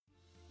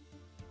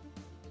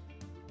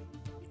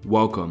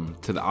Welcome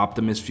to the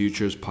Optimist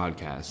Futures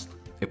Podcast,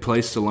 a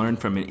place to learn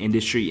from an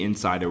industry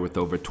insider with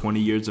over 20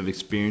 years of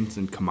experience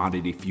in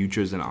commodity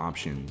futures and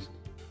options.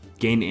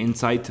 Gain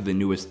insight to the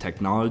newest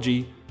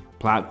technology,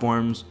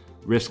 platforms,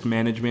 risk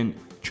management,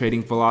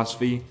 trading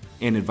philosophy,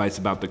 and advice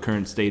about the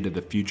current state of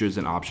the futures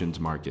and options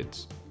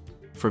markets.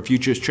 For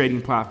futures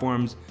trading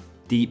platforms,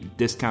 deep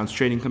discounts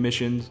trading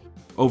commissions,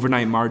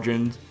 overnight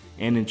margins,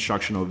 and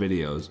instructional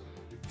videos,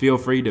 feel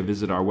free to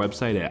visit our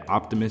website at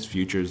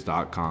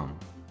optimistfutures.com.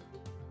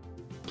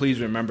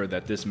 Please remember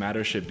that this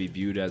matter should be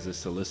viewed as a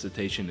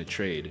solicitation to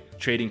trade.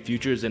 Trading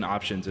futures and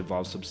options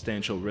involves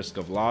substantial risk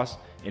of loss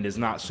and is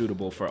not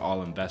suitable for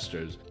all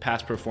investors.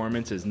 Past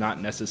performance is not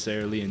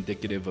necessarily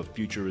indicative of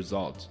future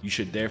results. You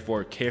should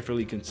therefore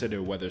carefully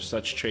consider whether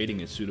such trading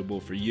is suitable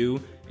for you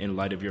in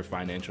light of your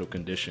financial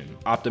condition.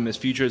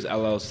 Optimist Futures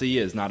LLC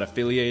is not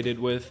affiliated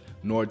with,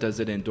 nor does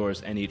it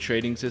endorse any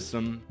trading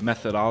system,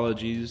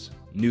 methodologies,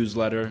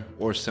 newsletter,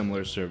 or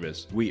similar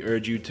service. We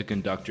urge you to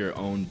conduct your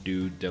own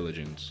due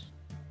diligence.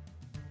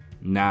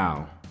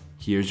 Now,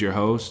 here's your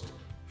host,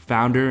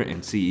 founder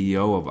and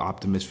CEO of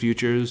Optimist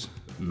Futures,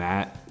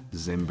 Matt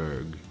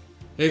Zimberg.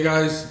 Hey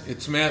guys,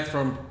 it's Matt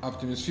from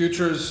Optimist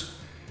Futures.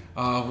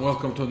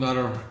 Welcome to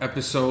another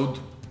episode.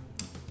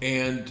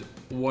 And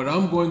what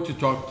I'm going to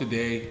talk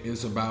today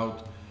is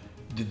about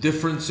the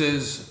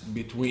differences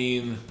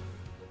between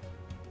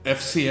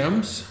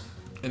FCMs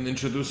and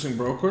introducing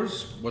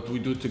brokers, what we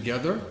do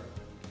together.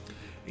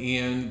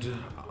 And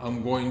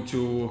I'm going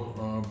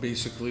to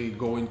basically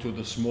go into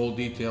the small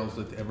details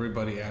that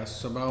everybody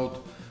asks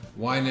about.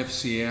 Why an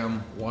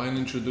FCM, why an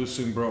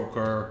introducing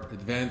broker,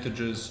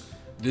 advantages,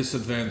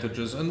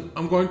 disadvantages, and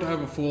I'm going to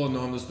have a full and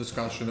honest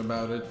discussion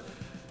about it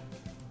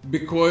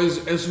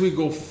because as we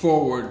go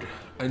forward,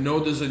 I know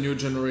there's a new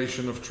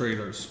generation of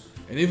traders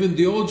and even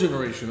the old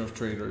generation of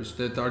traders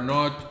that are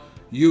not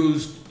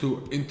used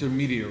to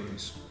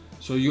intermediaries.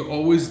 So you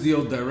always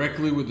deal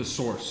directly with the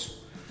source.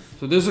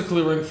 So there's a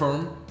clearing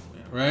firm,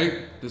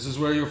 right? This is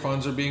where your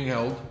funds are being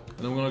held,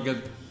 and I'm going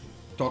to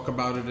talk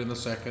about it in a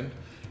second.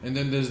 And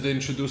then there's the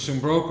introducing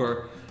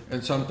broker,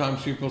 and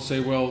sometimes people say,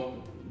 well,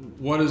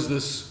 what is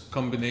this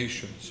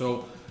combination?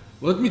 So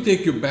let me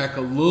take you back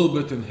a little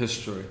bit in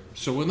history.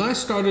 So when I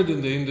started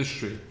in the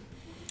industry,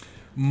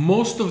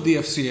 most of the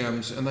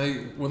FCMs,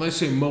 and when I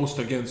say most,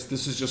 again,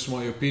 this is just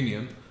my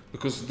opinion,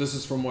 because this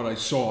is from what I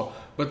saw,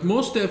 but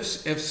most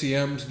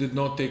FCMs did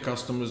not take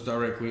customers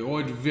directly,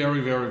 or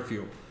very, very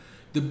few.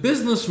 The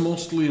business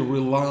mostly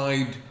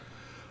relied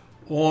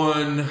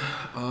on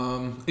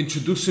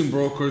introducing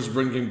brokers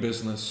bringing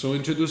business. So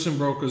introducing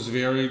brokers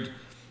varied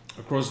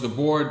across the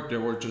board.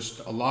 There were just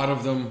a lot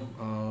of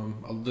them.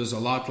 There's a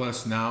lot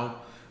less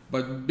now.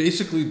 But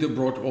basically they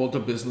brought all the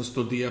business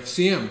to the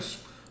FCMs.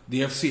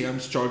 The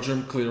FCMs charge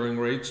them clearing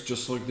rates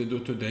just like they do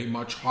today,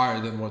 much higher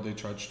than what they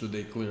charge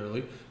today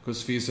clearly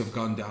because fees have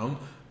gone down.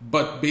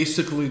 But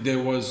basically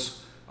there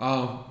was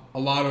a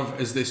lot of,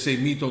 as they say,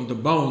 meat on the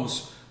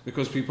bones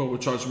because people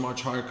would charge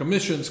much higher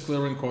commissions,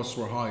 clearing costs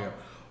were higher.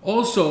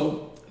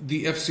 Also,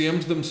 the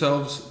FCMs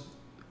themselves,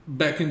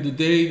 back in the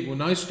day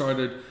when I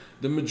started,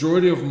 the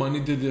majority of money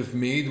that they've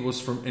made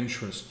was from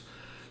interest.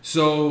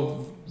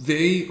 So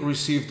they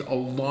received a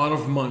lot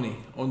of money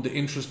on the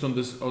interest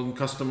on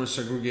customer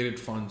segregated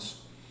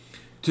funds.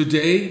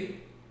 Today,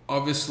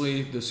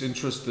 obviously, this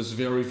interest is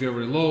very,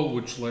 very low,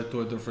 which led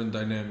to a different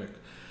dynamic.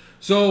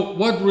 So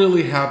what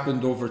really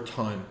happened over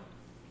time?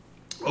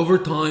 Over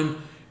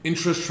time,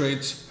 interest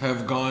rates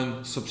have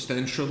gone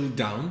substantially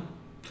down.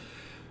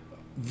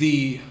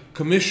 The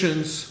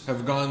commissions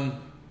have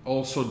gone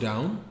also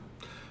down,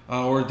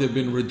 or they've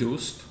been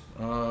reduced.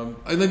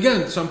 And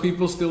again, some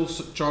people still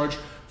charge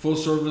full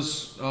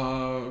service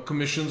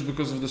commissions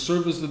because of the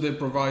service that they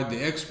provide,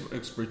 the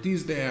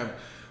expertise they have.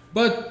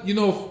 But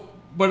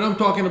I'm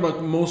talking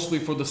about mostly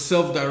for the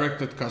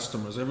self-directed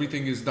customers.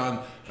 Everything is done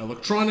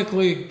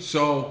electronically,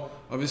 so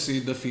obviously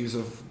the fees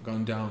have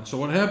gone down. So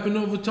what happened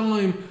over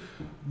time,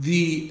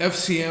 the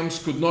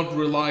FCMs could not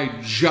rely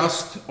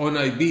just on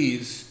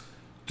IBs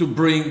to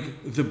bring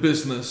the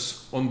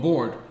business on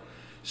board.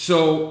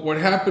 So what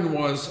happened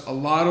was a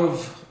lot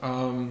of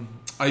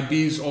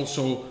IBs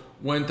also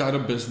went out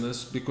of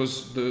business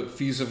because the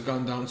fees have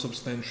gone down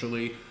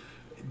substantially.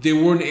 They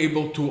weren't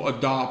able to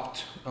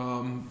adopt,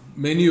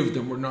 many of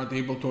them were not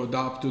able to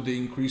adopt to the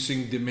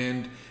increasing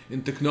demand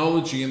in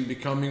technology and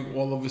becoming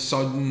all of a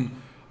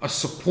sudden a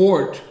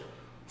support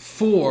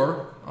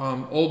for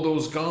all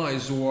those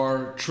guys who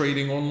are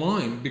trading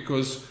online,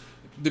 because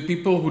the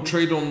people who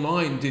trade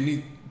online, they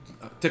need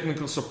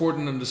technical support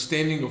and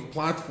understanding of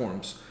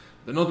platforms.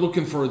 They're not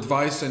looking for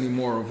advice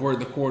anymore of where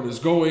the court is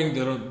going.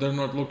 They're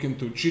not looking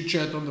to chit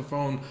chat on the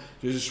phone.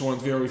 They just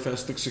want very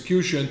fast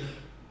execution.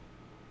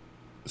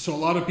 So a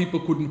lot of people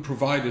couldn't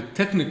provide it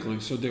technically.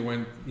 So they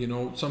went,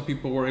 some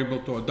people were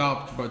able to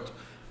adopt, but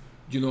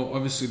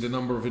obviously the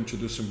number of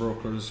introducing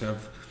brokers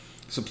have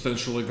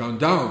substantially gone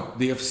down.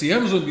 The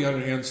FCMs, on the other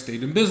hand,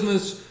 stayed in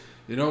business,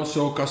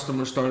 so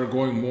customers started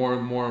going more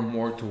and more and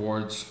more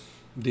towards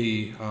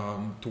the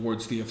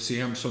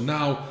FCM. So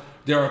now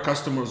There are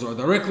customers who are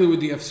directly with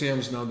the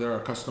FCMs. Now there are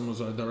customers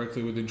who are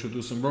directly with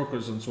introducing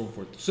brokers and so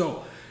forth.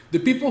 So the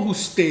people who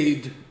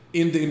stayed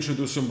in the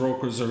introducing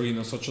brokers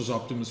arena, such as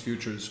Optimus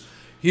Futures,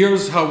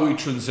 here's how we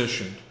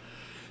transitioned.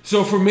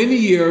 So for many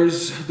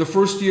years, the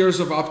first years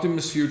of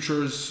Optimus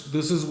Futures,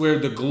 this is where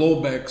the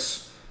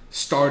Globex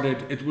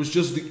started. It was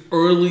just the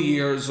early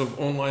years of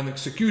online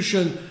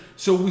execution.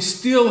 So we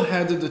still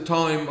had at the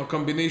time a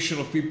combination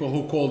of people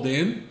who called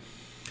in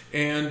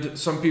and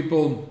some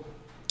people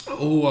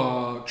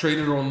who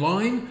traded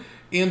online.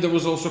 And there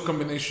was also a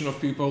combination of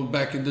people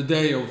back in the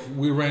day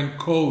we ran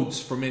codes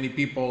for many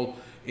people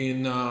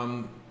in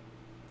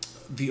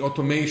the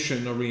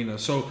automation arena.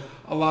 So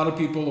a lot of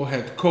people who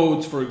had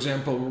codes, for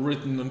example, were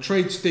written on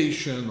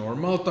TradeStation or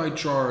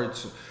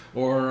multi-charts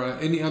or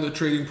any other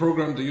trading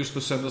program. They used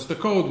to send us the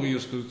code. We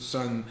used to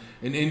send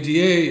an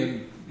NDA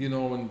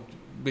and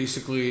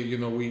basically,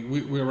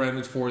 we ran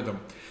it for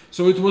them.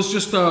 So it was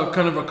just a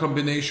kind of a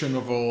combination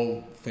of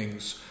all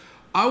things.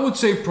 I would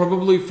say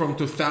probably from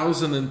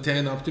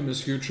 2010,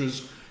 Optimus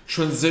Futures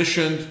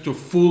transitioned to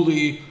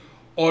fully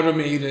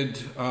automated,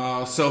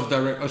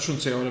 self-direct, I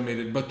shouldn't say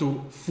automated, but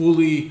to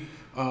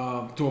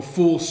a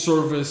full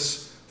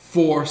service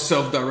for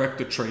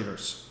self-directed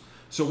traders.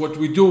 So what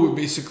we do, we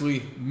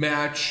basically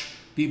match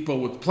people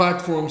with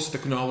platforms,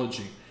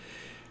 technology.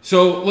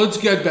 So let's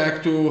get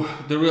back to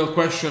the real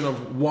question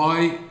of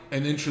why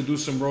an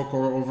introducing broker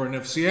over an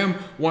FCM.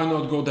 Why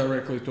not go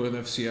directly to an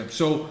FCM?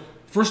 So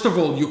first of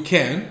all, you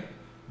can,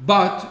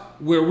 but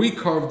where we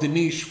carved the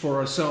niche for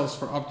ourselves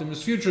for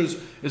Optimus Futures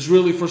is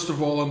really, first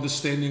of all,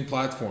 understanding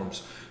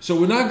platforms. So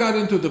when I got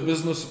into the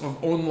business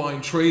of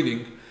online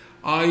trading,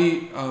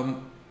 I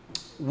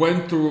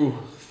went through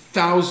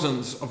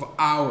thousands of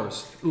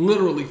hours,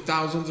 literally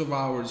thousands of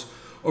hours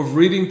of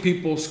reading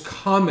people's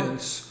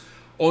comments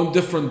on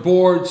different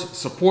boards,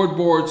 support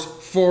boards,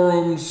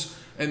 forums,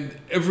 and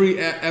every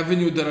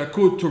avenue that I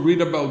could to read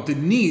about the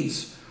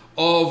needs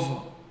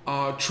of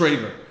a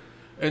trader.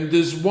 And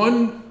there's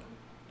one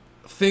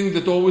thing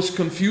that always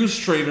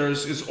confused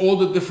traders is all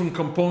the different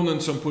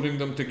components and putting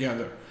them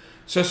together.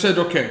 So I said,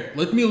 okay,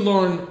 let me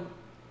learn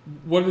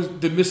what is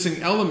the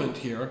missing element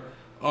here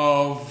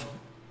of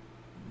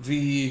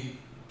the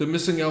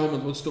missing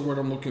element, what's the word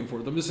I'm looking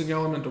for? The missing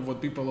element of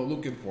what people are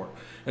looking for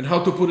and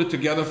how to put it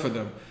together for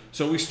them.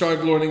 So we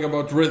started learning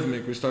about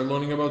Rithmic, we started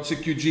learning about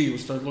CQG, we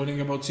started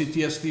learning about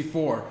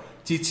CTST4,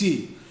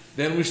 TT.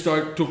 Then we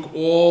took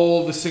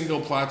all the single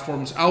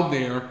platforms out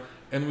there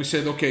and we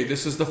said, okay,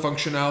 this is the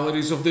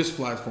functionalities of this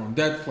platform,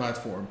 that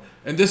platform.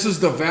 And this is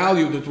the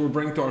value that we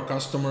bring to our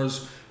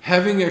customers,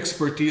 having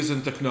expertise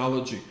in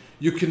technology.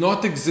 You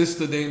cannot exist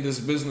today in this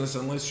business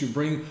unless you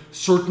bring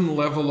certain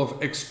level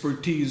of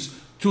expertise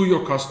to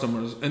your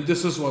customers, and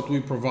this is what we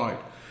provide.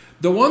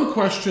 The one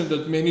question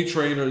that many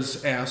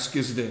traders ask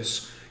is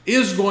this: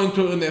 is going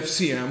to an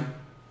FCM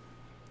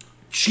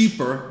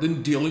cheaper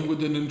than dealing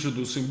with an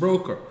introducing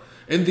broker?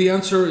 And the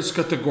answer is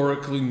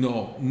categorically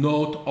no,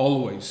 not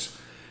always.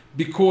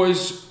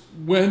 Because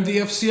when the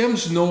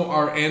FCMs know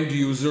our end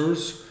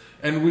users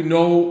and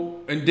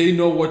they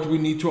know what we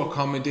need to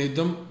accommodate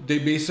them, they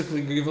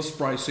basically give us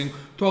pricing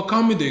to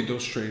accommodate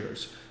those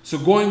traders. So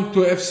going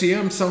to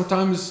FCM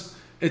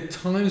at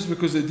times,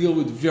 because they deal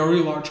with very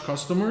large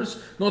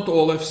customers, not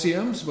all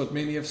FCMs, but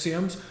many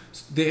FCMs,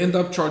 they end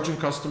up charging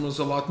customers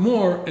a lot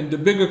more, and the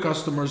bigger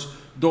customers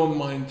don't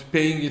mind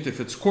paying it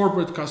if it's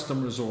corporate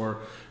customers or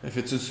if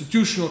it's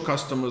institutional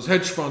customers,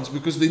 hedge funds,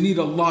 because they need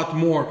a lot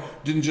more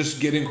than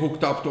just getting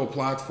hooked up to a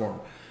platform.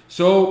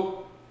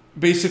 So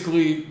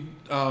basically,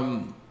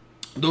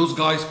 those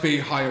guys pay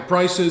higher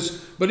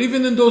prices, but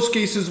even in those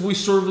cases, we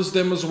service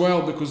them as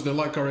well because they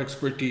like our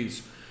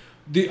expertise.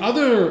 The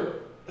other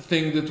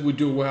thing that we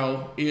do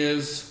well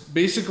is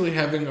basically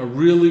having a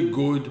really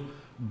good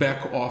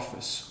back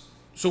office.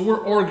 So we're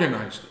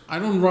organized. I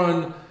don't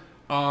run,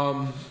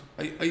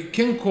 I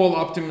can't call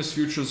Optimus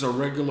Futures a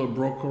regular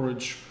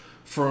brokerage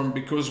firm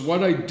because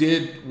what I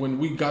did when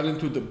we got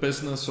into the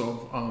business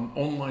of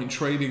online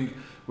trading,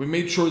 we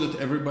made sure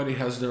that everybody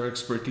has their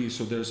expertise.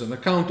 So there's an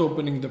account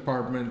opening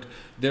department,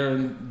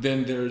 then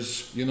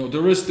there's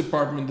the risk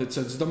department that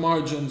sets the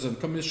margins and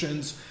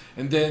commissions,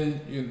 and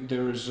then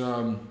there's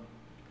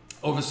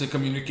obviously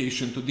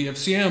communication to the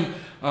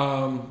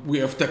FCM. We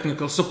have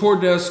technical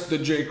support desk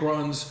that Jake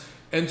runs,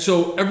 and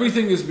so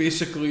everything is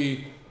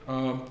basically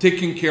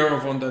taken care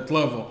of on that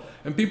level.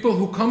 And people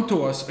who come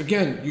to us,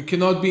 again, you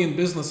cannot be in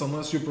business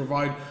unless you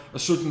provide a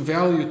certain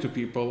value to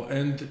people.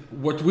 And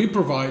what we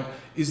provide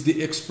is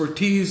the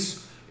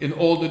expertise in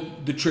all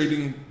the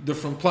trading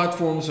different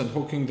platforms and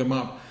hooking them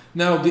up.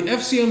 Now, the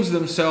FCMs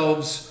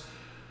themselves,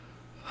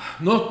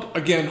 I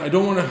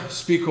don't want to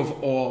speak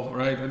of all,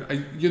 right?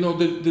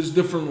 There's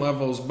different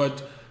levels,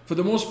 but for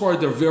the most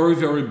part, they're very,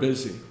 very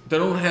busy. They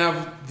don't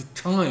have the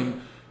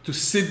time to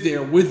sit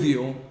there with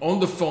you on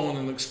the phone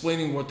and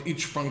explaining what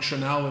each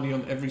functionality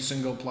on every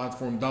single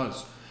platform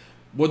does.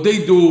 What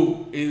they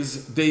do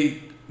is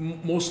they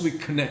mostly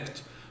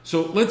connect.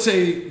 So let's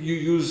say you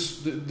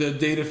use the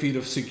data feed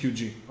of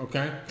CQG,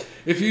 okay?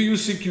 If you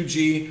use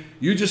CQG,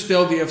 you just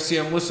tell the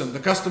FCM, listen, the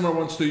customer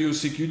wants to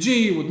use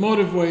CQG with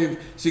MotiveWave,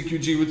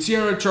 CQG with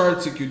Sierra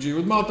charts, CQG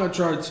with Malta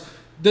charts.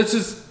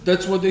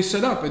 That's what they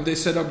set up, and they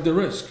set up the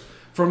risk.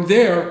 From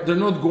there, they're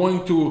not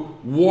going to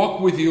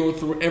walk with you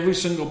through every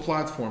single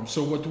platform.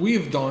 So what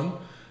we've done,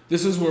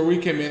 this is where we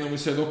came in and we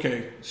said,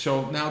 okay,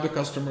 so now the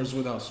customer is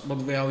with us. What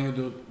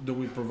value do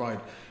we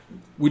provide?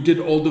 We did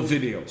all the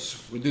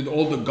videos, we did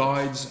all the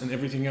guides and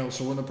everything else.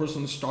 So when a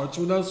person starts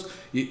with us,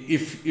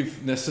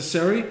 if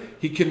necessary,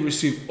 he can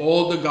receive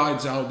all the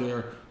guides out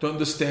there to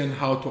understand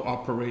how to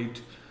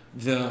operate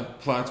the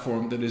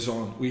platform that is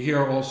on. We're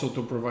here also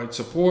to provide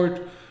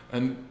support,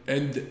 and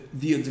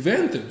the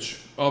advantage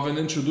of an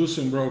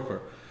introducing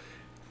broker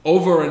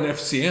over an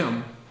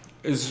FCM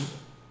is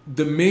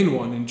the main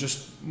one, in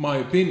just my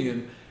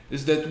opinion,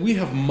 is that we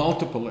have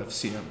multiple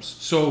FCMs.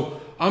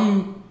 So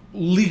I'm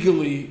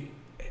legally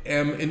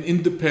am an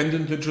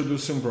independent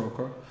introducing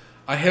broker.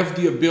 I have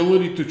the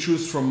ability to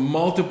choose from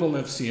multiple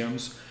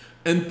FCMs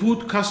and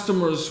put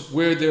customers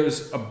where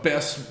there's a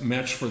best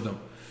match for them.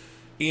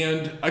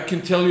 And I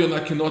can tell you, and I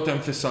cannot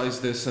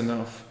emphasize this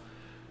enough,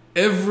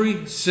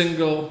 every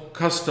single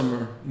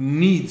customer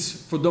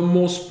needs, for the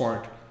most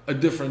part, a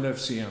different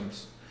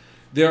FCMs.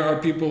 There are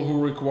people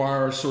who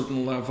require a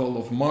certain level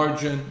of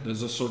margin.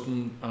 There's a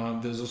certain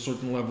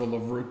level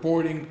of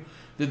reporting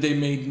that they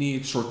may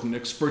need, certain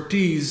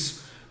expertise,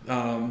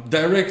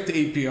 direct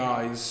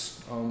APIs.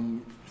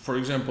 For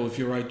example, if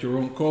you write your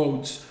own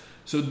codes.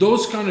 So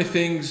those kind of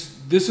things,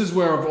 this is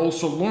where I've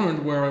also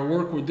learned, where I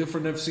work with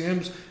different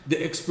FCMs, the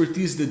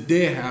expertise that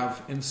they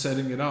have in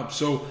setting it up.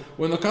 So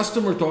when a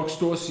customer talks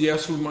to us,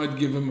 yes, we might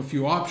give him a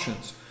few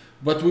options,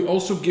 but we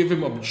also give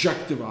him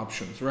objective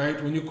options,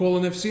 right? When you call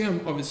an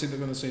FCM, obviously they're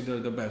going to say they're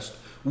the best.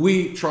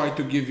 We try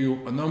to give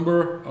you a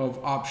number of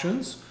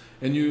options,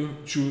 and you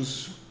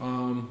choose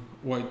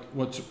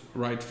what's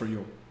right for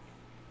you.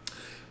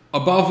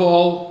 Above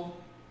all,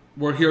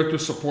 we're here to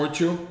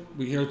support you.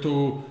 We're here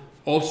to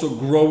also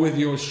grow with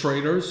you as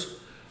traders.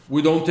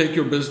 We don't take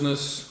your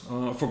business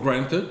for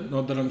granted.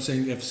 Not that I'm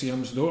saying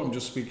FCMs do. I'm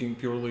just speaking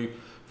purely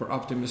for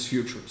Optimus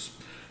Futures.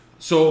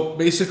 So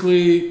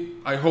basically,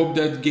 I hope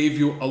that gave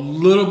you a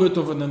little bit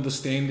of an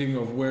understanding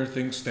of where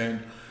things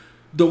stand.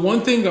 The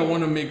one thing I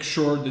want to make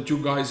sure that you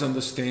guys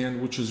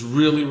understand, which is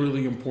really,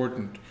 really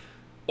important,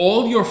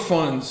 all your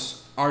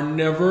funds are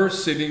never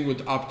sitting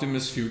with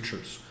Optimus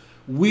Futures.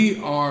 We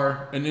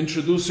are an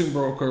introducing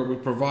broker. We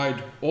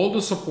provide all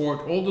the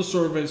support, all the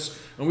service,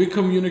 and we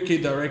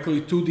communicate directly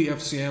to the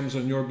FCMs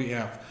on your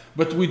behalf.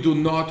 But we do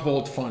not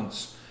hold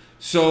funds.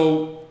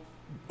 So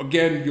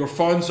again, your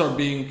funds are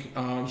being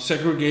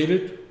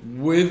segregated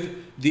with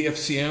the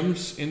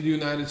FCMs in the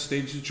United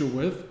States that you're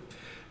with,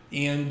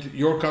 and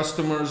your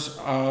customers,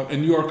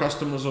 and you are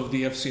customers of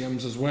the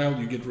FCMs as well.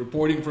 You get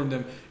reporting from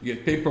them, you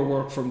get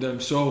paperwork from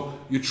them. So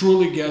you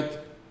truly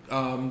get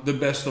the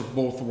best of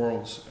both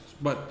worlds.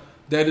 But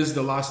that is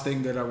the last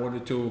thing that I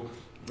wanted to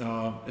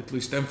at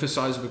least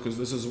emphasize, because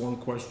this is one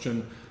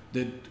question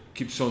that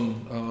keeps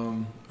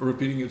on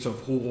repeating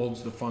itself: who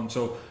holds the fund?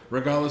 So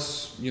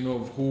regardless,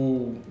 of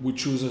who we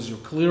choose as your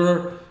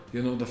clearer,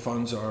 the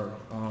funds are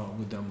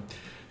with them.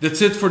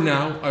 That's it for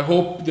now. I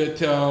hope that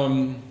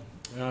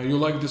you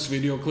like this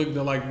video. Click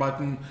the like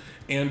button,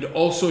 and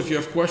also if you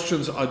have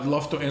questions, I'd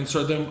love to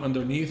answer them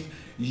underneath.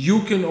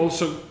 You can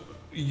also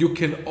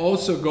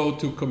go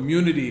to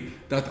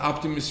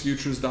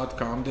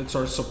community.optimusfutures.com. That's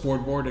our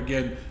support board.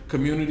 Again,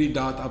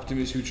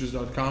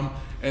 community.optimusfutures.com,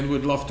 and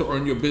we'd love to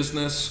earn your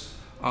business.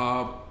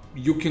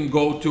 You can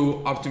go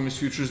to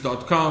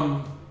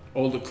optimusfutures.com.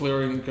 All the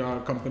clearing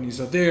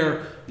companies are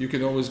there. You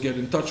can always get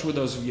in touch with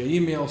us via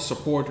email,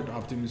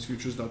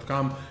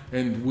 support@optimusfutures.com,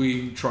 and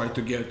we try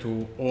to get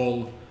to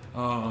all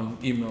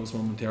emails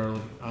momentarily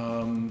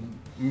in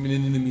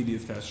an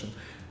immediate fashion.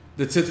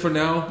 That's it for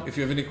now. If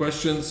you have any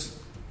questions,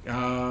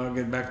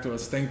 get back to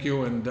us. Thank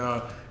you, and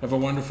have a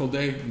wonderful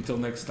day. Until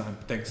next time.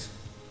 Thanks.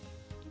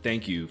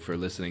 Thank you for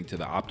listening to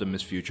the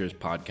Optimus Futures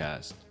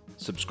podcast.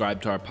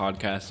 Subscribe to our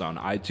podcast on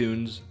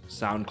iTunes,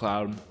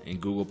 SoundCloud, and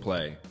Google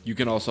Play. You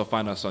can also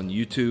find us on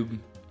YouTube,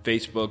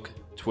 Facebook,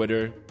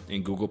 Twitter,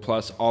 and Google+,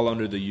 all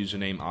under the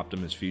username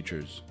Optimus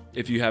Futures.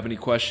 If you have any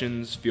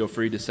questions, feel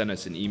free to send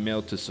us an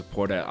email to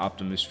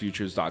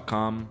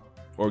support@optimusfutures.com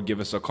or give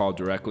us a call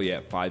directly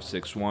at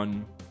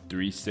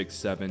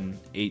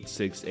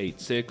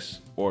 561-367-8686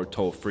 or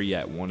toll free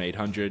at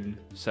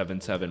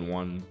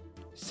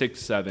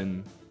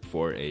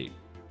 1-800-771-6748.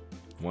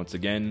 Once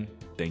again,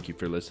 thank you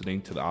for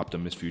listening to the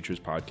Optimus Futures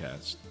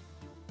podcast.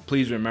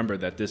 Please remember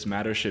that this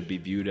matter should be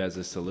viewed as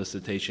a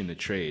solicitation to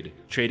trade.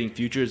 Trading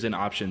futures and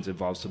options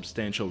involves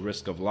substantial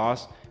risk of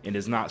loss and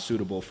is not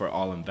suitable for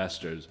all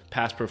investors.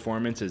 Past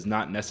performance is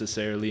not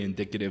necessarily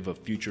indicative of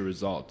future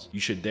results. You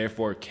should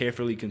therefore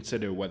carefully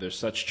consider whether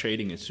such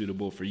trading is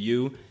suitable for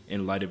you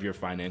in light of your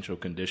financial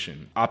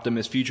condition.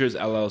 Optimus Futures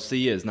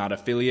LLC is not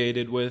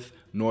affiliated with,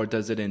 nor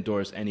does it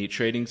endorse any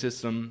trading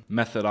system,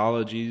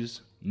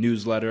 methodologies,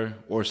 newsletter,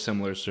 or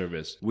similar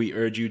service. We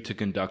urge you to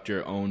conduct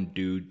your own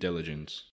due diligence.